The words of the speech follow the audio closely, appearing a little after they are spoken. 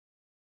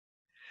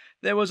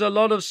There was a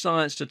lot of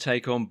science to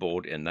take on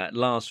board in that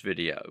last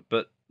video,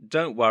 but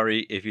don't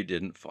worry if you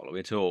didn't follow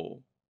it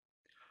all.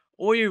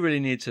 All you really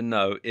need to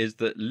know is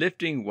that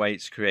lifting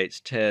weights creates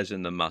tears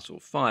in the muscle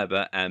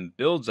fiber and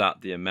builds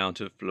up the amount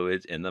of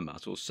fluids in the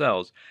muscle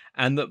cells,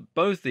 and that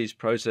both these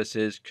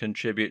processes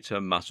contribute to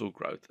muscle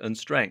growth and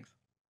strength.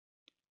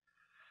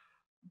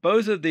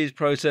 Both of these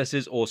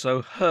processes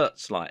also hurt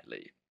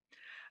slightly.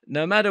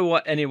 No matter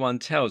what anyone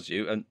tells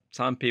you, and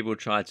some people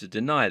try to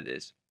deny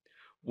this,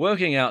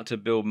 working out to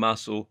build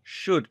muscle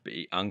should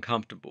be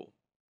uncomfortable.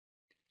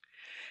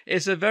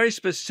 It's a very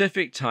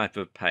specific type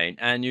of pain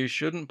and you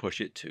shouldn't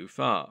push it too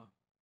far.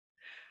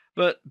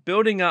 But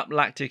building up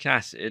lactic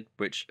acid,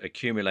 which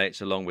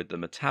accumulates along with the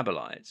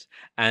metabolites,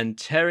 and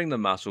tearing the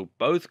muscle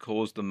both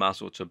cause the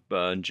muscle to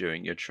burn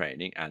during your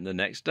training and the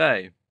next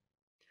day.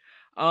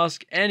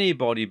 Ask any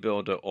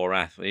bodybuilder or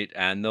athlete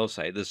and they'll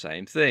say the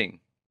same thing.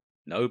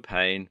 No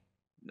pain,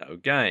 no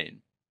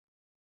gain.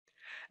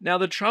 Now,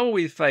 the trouble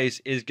we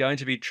face is going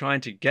to be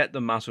trying to get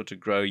the muscle to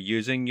grow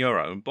using your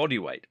own body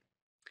weight.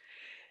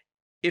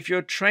 If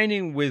you're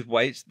training with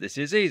weights, this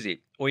is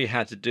easy. All you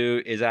have to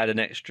do is add an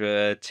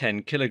extra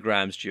 10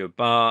 kilograms to your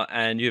bar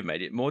and you've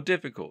made it more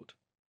difficult.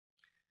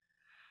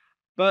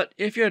 But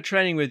if you're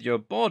training with your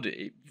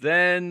body,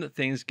 then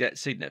things get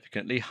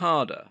significantly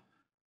harder.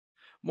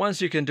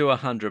 Once you can do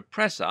 100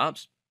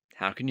 press-ups,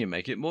 how can you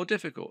make it more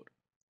difficult?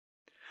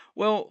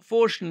 Well,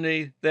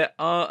 fortunately, there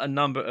are a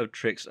number of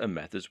tricks and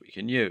methods we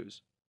can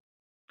use.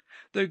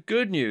 The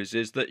good news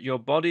is that your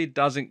body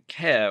doesn't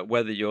care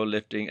whether you're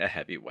lifting a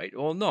heavy weight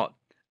or not.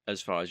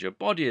 As far as your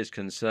body is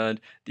concerned,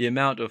 the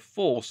amount of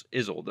force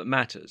is all that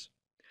matters.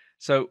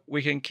 So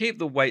we can keep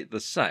the weight the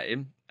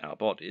same, our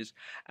bodies,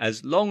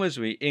 as long as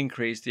we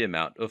increase the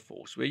amount of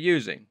force we're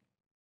using.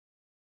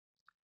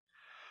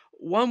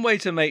 One way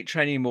to make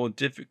training more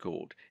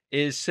difficult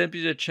is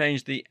simply to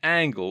change the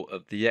angle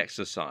of the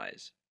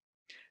exercise.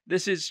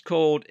 This is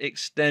called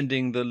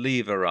extending the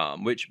lever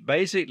arm, which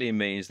basically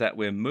means that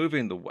we're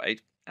moving the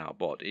weight, our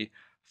body,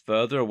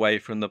 further away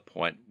from the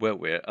point where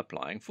we're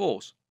applying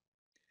force.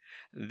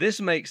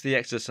 This makes the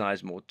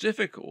exercise more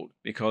difficult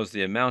because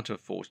the amount of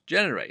force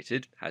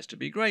generated has to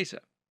be greater.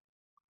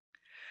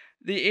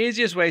 The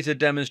easiest way to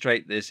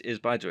demonstrate this is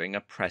by doing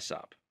a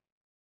press-up.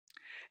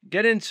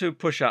 Get into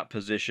push-up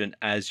position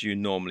as you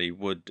normally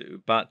would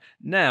do, but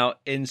now,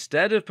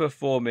 instead of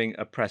performing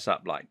a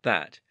press-up like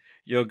that,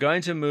 you're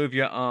going to move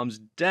your arms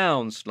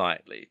down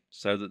slightly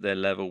so that they're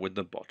level with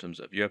the bottoms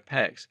of your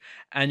pecs,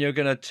 and you're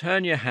going to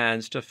turn your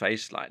hands to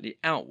face slightly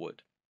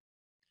outward.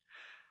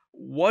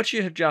 What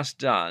you have just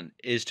done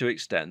is to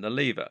extend the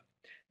lever.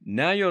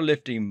 Now you're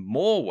lifting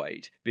more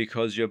weight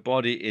because your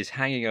body is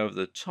hanging over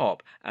the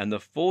top and the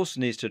force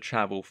needs to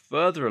travel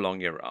further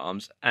along your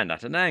arms and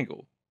at an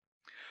angle.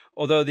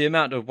 Although the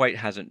amount of weight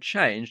hasn't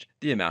changed,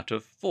 the amount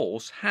of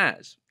force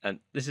has, and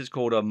this is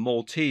called a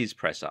Maltese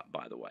press-up,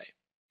 by the way.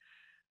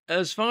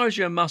 As far as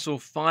your muscle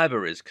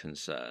fiber is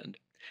concerned,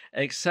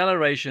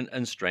 acceleration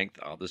and strength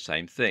are the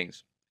same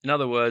things. In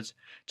other words,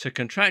 to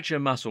contract your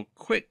muscle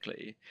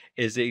quickly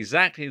is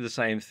exactly the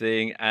same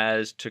thing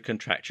as to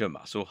contract your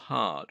muscle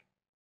hard.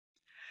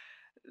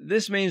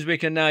 This means we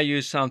can now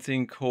use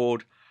something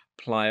called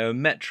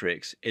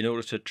plyometrics in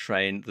order to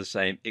train the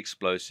same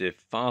explosive,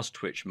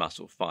 fast-twitch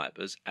muscle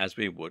fibers as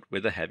we would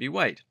with a heavy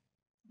weight.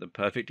 The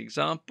perfect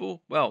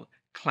example? Well,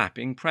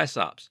 clapping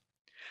press-ups.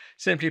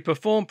 Simply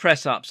perform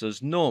press-ups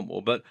as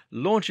normal, but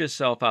launch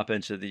yourself up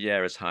into the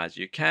air as high as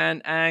you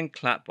can and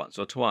clap once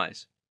or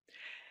twice.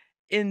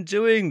 In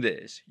doing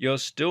this, you're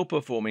still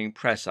performing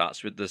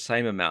press-ups with the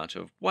same amount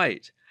of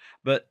weight,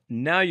 but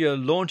now you're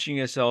launching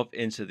yourself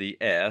into the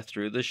air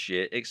through the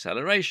sheer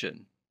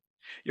acceleration.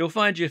 You'll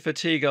find you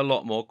fatigue a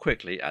lot more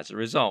quickly as a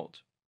result.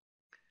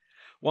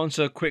 Want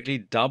to quickly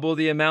double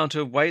the amount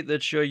of weight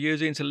that you're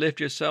using to lift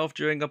yourself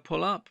during a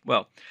pull-up?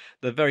 Well,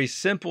 the very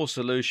simple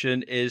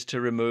solution is to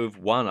remove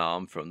one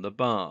arm from the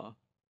bar.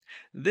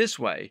 This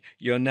way,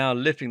 you're now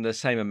lifting the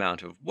same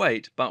amount of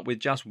weight, but with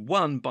just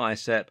one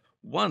bicep,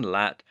 one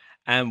lat,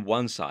 and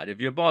one side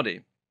of your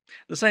body.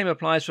 The same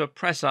applies for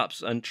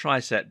press-ups and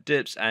tricep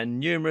dips and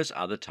numerous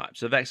other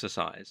types of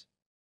exercise.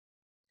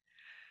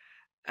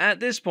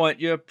 At this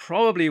point, you're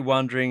probably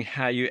wondering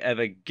how you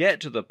ever get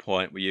to the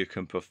point where you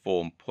can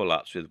perform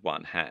pull-ups with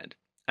one hand.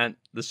 And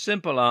the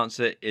simple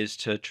answer is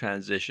to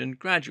transition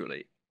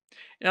gradually.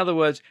 In other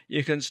words,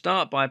 you can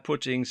start by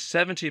putting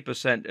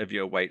 70% of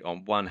your weight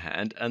on one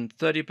hand and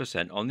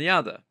 30% on the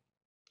other.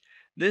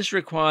 This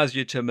requires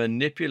you to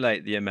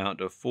manipulate the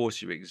amount of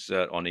force you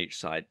exert on each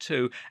side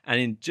too, and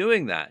in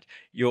doing that,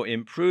 you're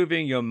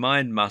improving your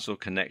mind-muscle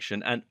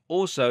connection and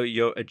also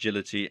your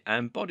agility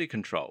and body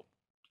control.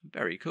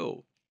 Very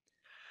cool.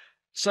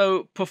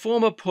 So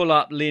perform a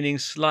pull-up leaning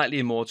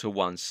slightly more to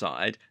one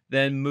side,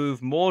 then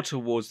move more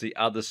towards the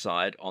other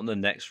side on the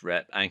next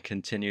rep and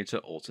continue to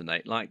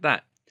alternate like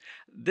that.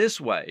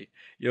 This way,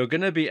 you're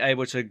going to be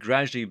able to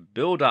gradually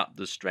build up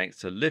the strength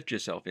to lift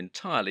yourself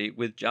entirely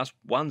with just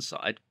one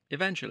side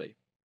eventually.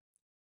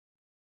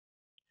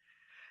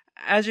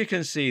 As you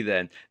can see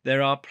then,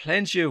 there are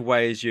plenty of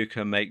ways you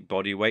can make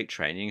body weight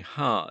training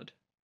hard.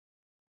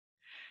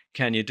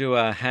 Can you do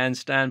a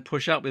handstand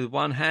push-up with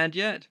one hand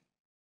yet?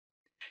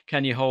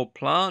 Can you hold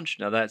planche?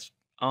 Now that's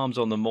arms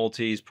on the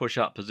Maltese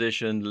push-up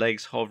position,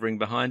 legs hovering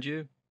behind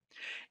you.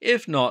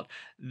 If not,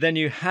 then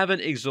you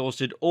haven't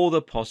exhausted all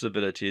the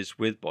possibilities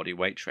with body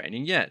weight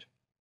training yet.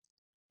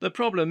 The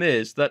problem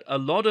is that a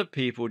lot of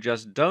people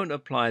just don't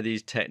apply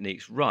these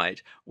techniques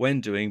right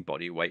when doing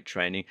body weight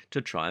training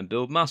to try and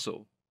build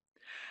muscle.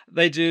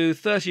 They do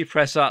 30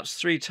 press-ups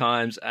 3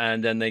 times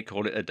and then they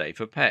call it a day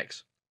for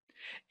pecs.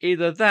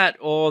 Either that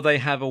or they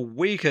have a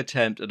weak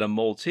attempt at a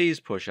Maltese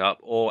push-up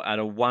or at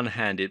a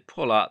one-handed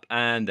pull-up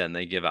and then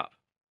they give up.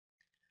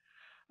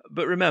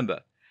 But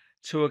remember,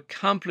 to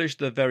accomplish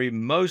the very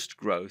most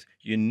growth,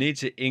 you need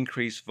to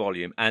increase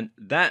volume, and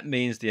that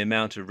means the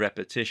amount of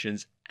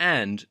repetitions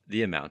and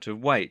the amount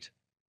of weight.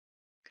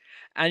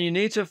 And you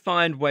need to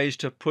find ways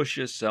to push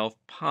yourself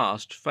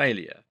past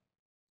failure.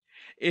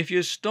 If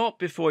you stop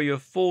before you're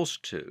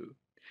forced to,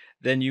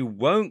 then you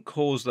won't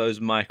cause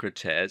those micro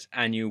tears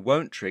and you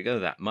won't trigger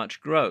that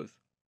much growth.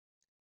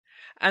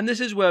 And this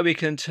is where we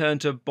can turn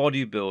to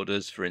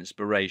bodybuilders for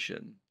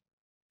inspiration.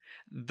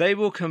 They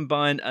will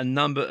combine a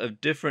number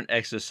of different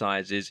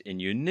exercises in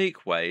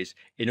unique ways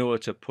in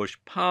order to push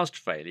past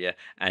failure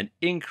and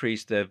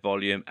increase their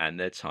volume and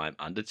their time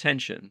under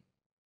tension.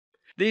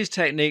 These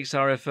techniques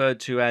are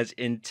referred to as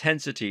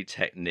intensity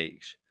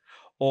techniques,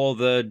 or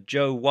the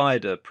Joe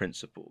Weider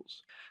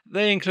principles.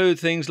 They include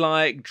things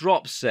like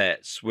drop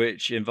sets,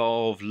 which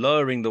involve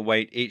lowering the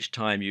weight each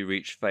time you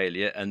reach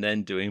failure and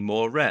then doing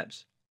more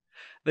reps.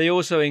 They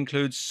also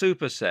include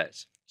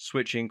supersets,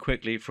 switching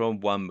quickly from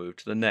one move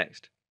to the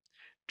next.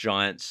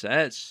 Giant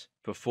sets,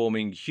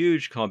 performing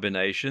huge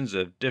combinations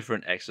of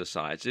different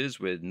exercises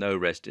with no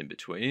rest in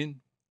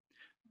between.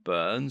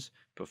 Burns,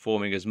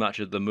 performing as much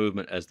of the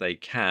movement as they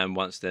can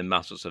once their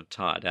muscles have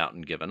tired out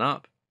and given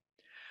up.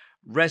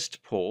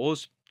 Rest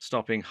pause,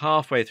 stopping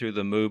halfway through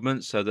the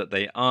movement so that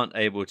they aren't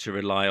able to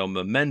rely on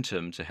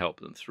momentum to help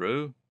them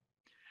through.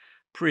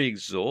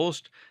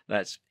 Pre-exhaust,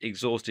 that's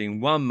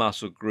exhausting one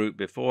muscle group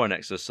before an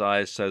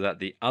exercise so that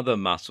the other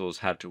muscles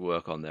have to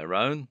work on their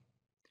own.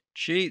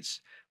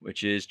 Cheats,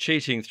 which is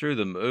cheating through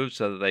the move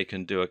so that they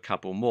can do a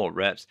couple more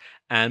reps,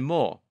 and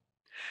more.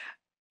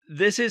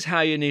 This is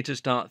how you need to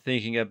start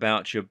thinking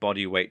about your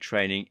body weight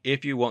training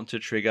if you want to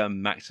trigger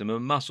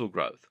maximum muscle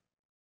growth.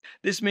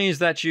 This means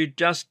that you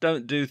just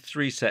don't do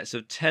 3 sets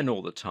of 10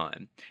 all the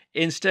time.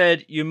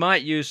 Instead, you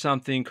might use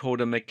something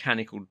called a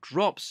mechanical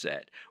drop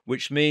set,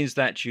 which means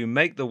that you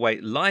make the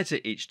weight lighter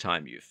each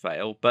time you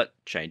fail, but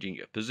changing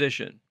your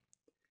position.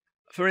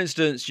 For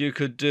instance, you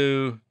could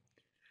do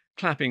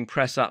clapping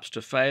press-ups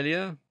to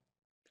failure,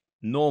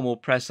 normal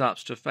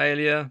press-ups to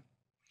failure,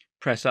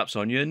 press-ups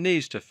on your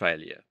knees to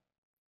failure,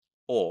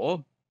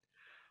 or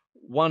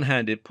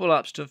one-handed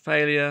pull-ups to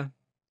failure,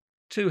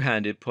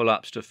 two-handed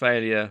pull-ups to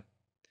failure,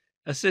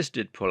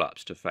 assisted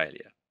pull-ups to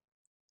failure.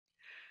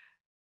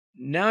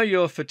 Now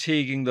you're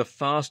fatiguing the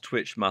fast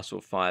twitch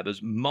muscle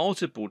fibers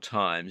multiple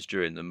times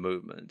during the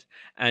movement,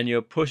 and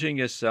you're pushing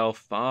yourself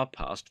far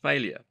past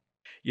failure.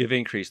 You've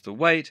increased the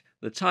weight,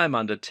 the time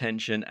under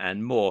tension,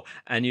 and more,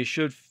 and you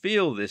should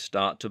feel this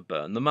start to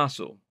burn the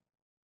muscle.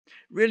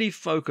 Really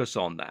focus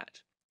on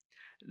that.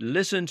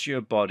 Listen to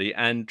your body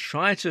and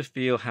try to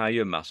feel how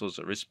your muscles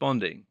are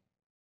responding.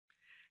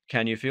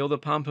 Can you feel the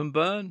pump and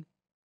burn?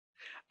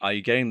 Are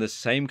you getting the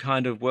same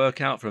kind of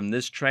workout from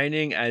this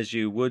training as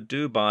you would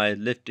do by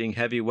lifting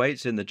heavy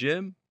weights in the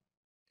gym?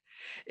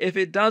 If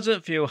it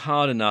doesn't feel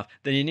hard enough,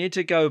 then you need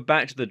to go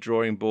back to the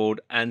drawing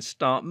board and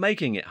start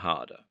making it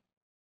harder.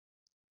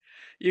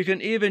 You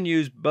can even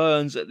use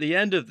burns at the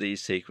end of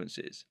these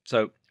sequences.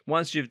 So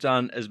once you've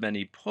done as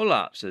many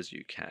pull-ups as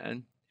you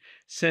can,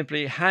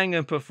 simply hang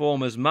and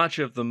perform as much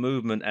of the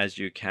movement as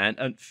you can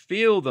and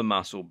feel the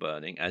muscle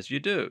burning as you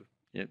do.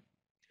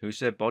 Who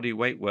said body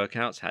weight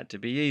workouts had to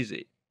be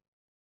easy?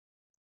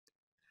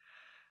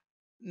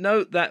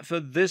 Note that for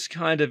this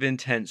kind of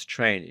intense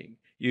training,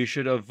 you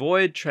should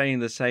avoid training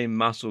the same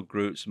muscle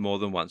groups more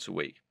than once a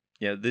week.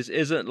 This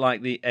isn't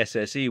like the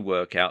SSE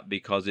workout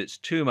because it's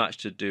too much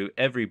to do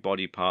every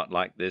body part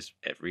like this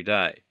every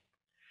day.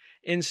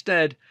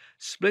 Instead,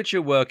 split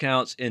your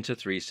workouts into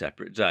 3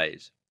 separate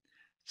days.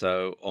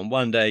 So on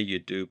one day you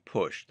do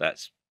push,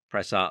 that's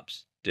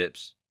press-ups,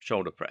 dips,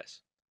 shoulder press.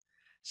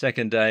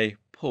 Second day,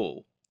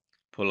 pull,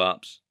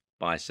 pull-ups,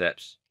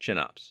 biceps,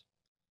 chin-ups.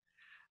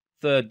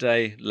 Third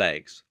day,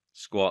 legs,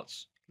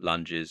 squats,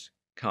 lunges,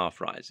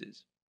 calf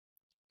rises.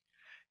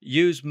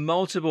 Use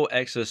multiple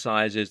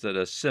exercises that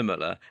are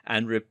similar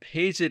and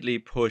repeatedly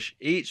push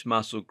each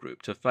muscle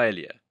group to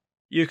failure.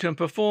 You can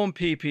perform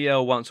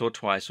PPL once or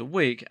twice a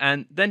week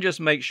and then just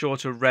make sure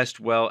to rest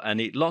well and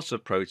eat lots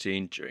of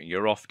protein during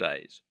your off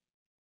days.